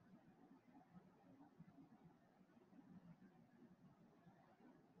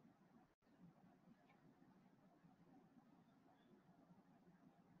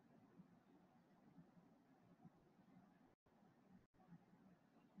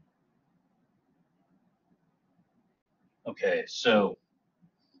Okay, so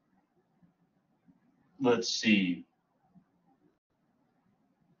let's see.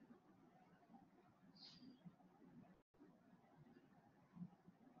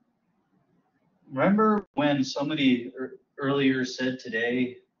 remember when somebody earlier said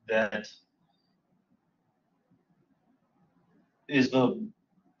today that is the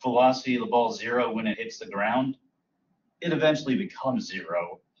velocity of the ball 0 when it hits the ground? It eventually becomes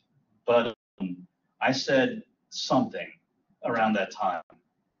 0, but I said something around that time.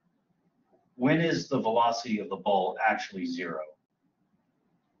 When is the velocity of the ball actually 0?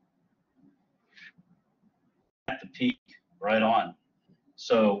 At the peak, right on.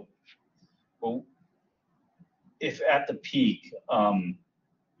 So, well, if at the peak,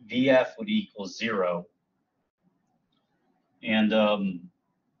 VF would equal 0, and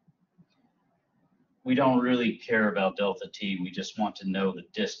we don't really care about delta t, we just want to know the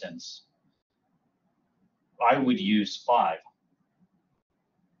distance. I would use 5.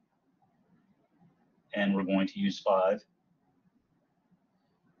 And we're going to use 5.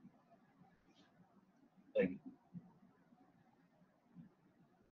 Like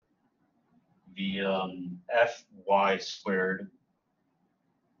the Fy squared,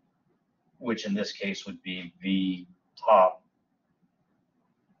 which in this case would be V top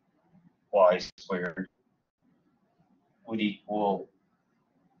Y squared, would equal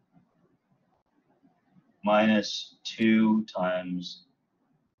minus 2 times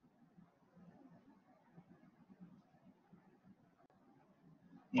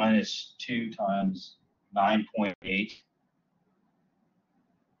minus 2 times 9.8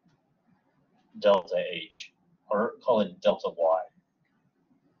 delta H, or call it delta Y.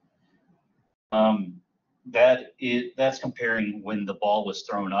 That's comparing when the ball was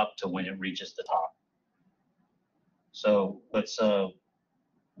thrown up to when it reaches the top. So let's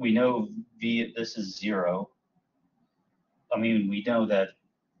we know this is 0. I mean, we know that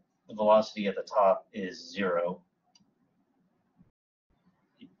the velocity at the top is 0.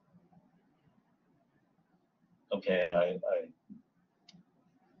 Okay,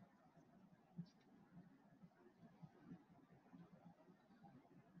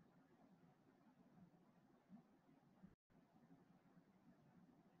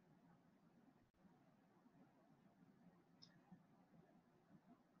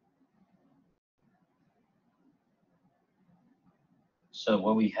 so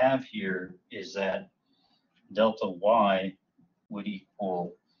what we have here is that delta Y would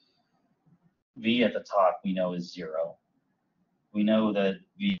equal V at the top, we know is 0. We know that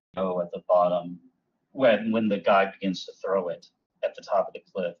VO at the bottom, when the guy begins to throw it at the top of the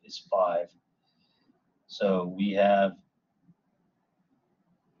cliff, is 5. So we have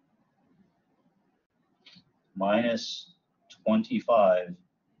minus 25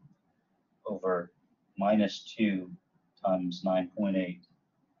 over minus 2 times 9.8.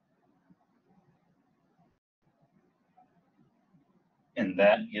 And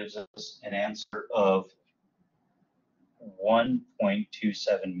that gives us an answer of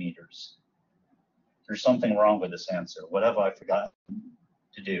 1.27 meters. There's something wrong with this answer. What have I forgotten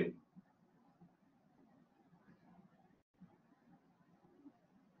to do?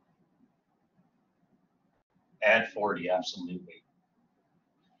 Add 40, absolutely.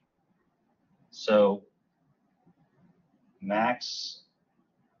 So max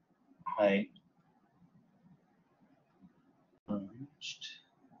height reached.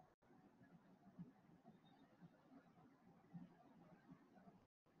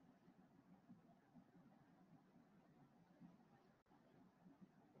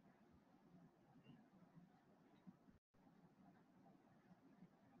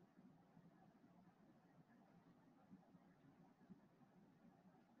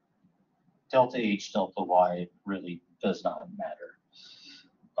 Delta H, delta Y really does not matter.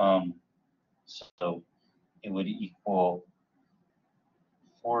 So it would equal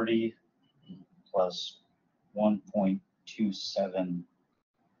 40 plus 1.27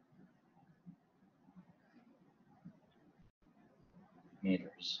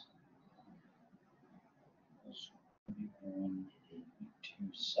 meters.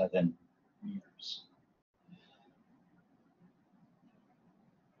 1.27 meters.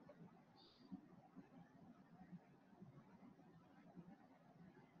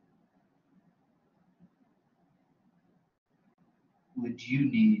 Would you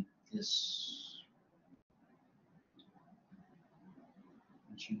need this?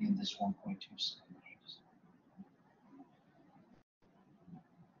 Would you need this 1.27 meters?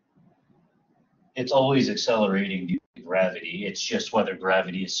 It's always accelerating due to gravity. It's just whether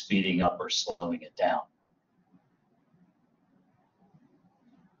gravity is speeding up or slowing it down.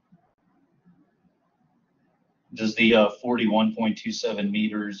 Does the 41.27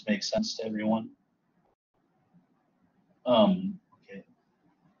 meters make sense to everyone? Okay.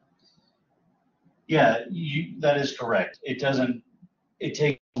 Yeah, that is correct. It doesn't. It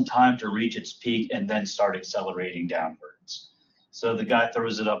takes some time to reach its peak and then start accelerating downwards. So the guy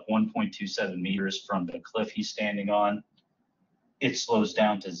throws it up 1.27 meters from the cliff he's standing on. It slows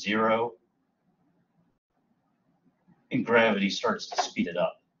down to 0, and gravity starts to speed it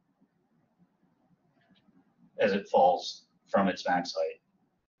up as it falls from its max height.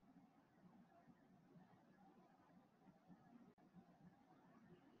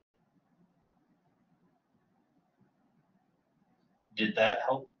 Did that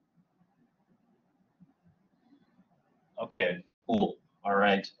help? Okay, cool. All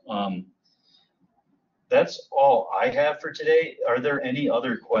right. That's all I have for today. Are there any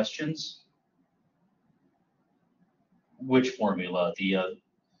other questions? Which formula? The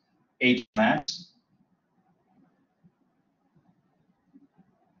H max?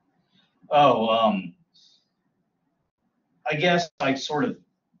 Oh, I guess I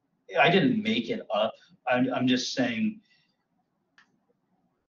didn't make it up. I'm just saying,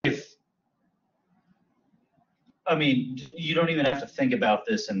 you don't even have to think about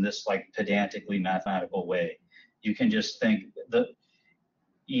this in this like pedantically mathematical way. You can just think the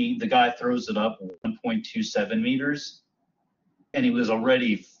guy throws it up 1.27 meters, and he was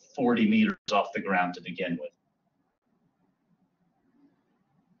already 40 meters off the ground to begin with.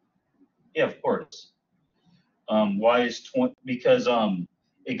 Yeah, of course. Why is 20? Because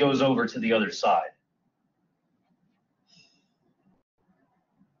it goes over to the other side.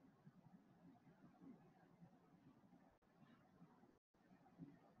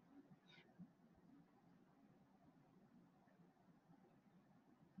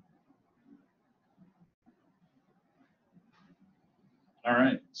 All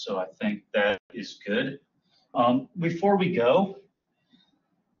right, so I think that is good. Before we go,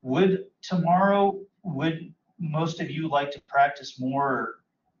 would most of you like to practice more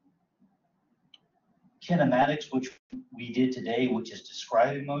kinematics, which we did today, which is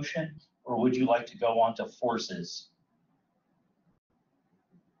describing motion, or would you like to go on to forces?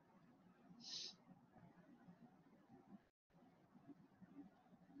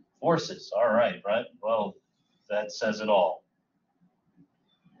 Forces, all right. Well, that says it all.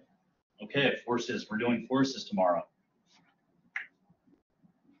 Okay, forces, we're doing forces tomorrow.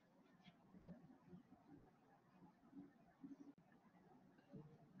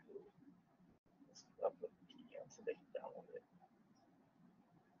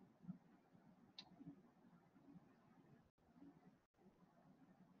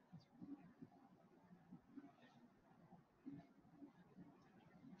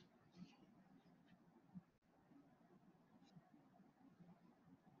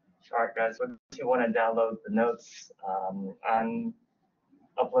 All right, guys, if you want to download the notes, I'm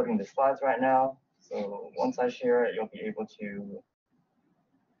uploading the slides right now. So once I share it, you'll be able to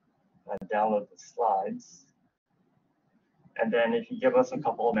download the slides. And then if you give us a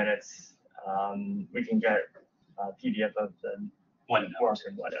couple of minutes, we can get a PDF of the work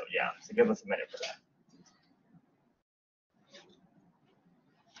and OneNote. Yeah, so give us a minute for that.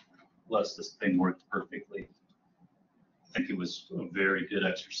 Plus, this thing worked perfectly. I think it was a very good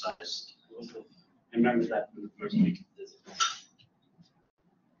exercise. I remember that from the first week of this.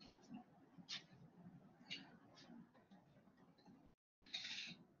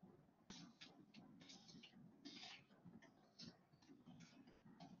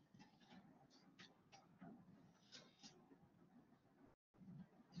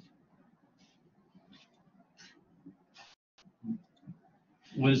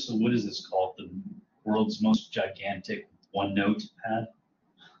 What is this called? The world's most gigantic OneNote pad?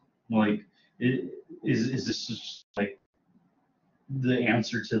 Like, is this just like the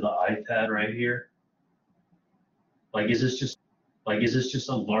answer to the iPad right here? Like, is this just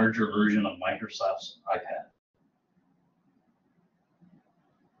a larger version of Microsoft's iPad?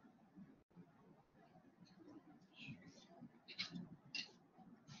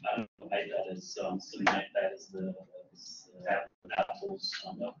 I don't know. iPad is something like that is the Apple's.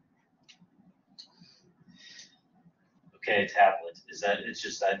 Okay, tablet. It's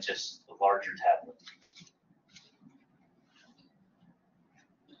just a larger tablet.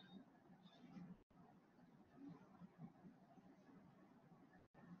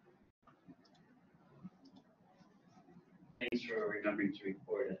 Thanks for remembering to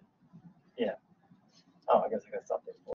record it.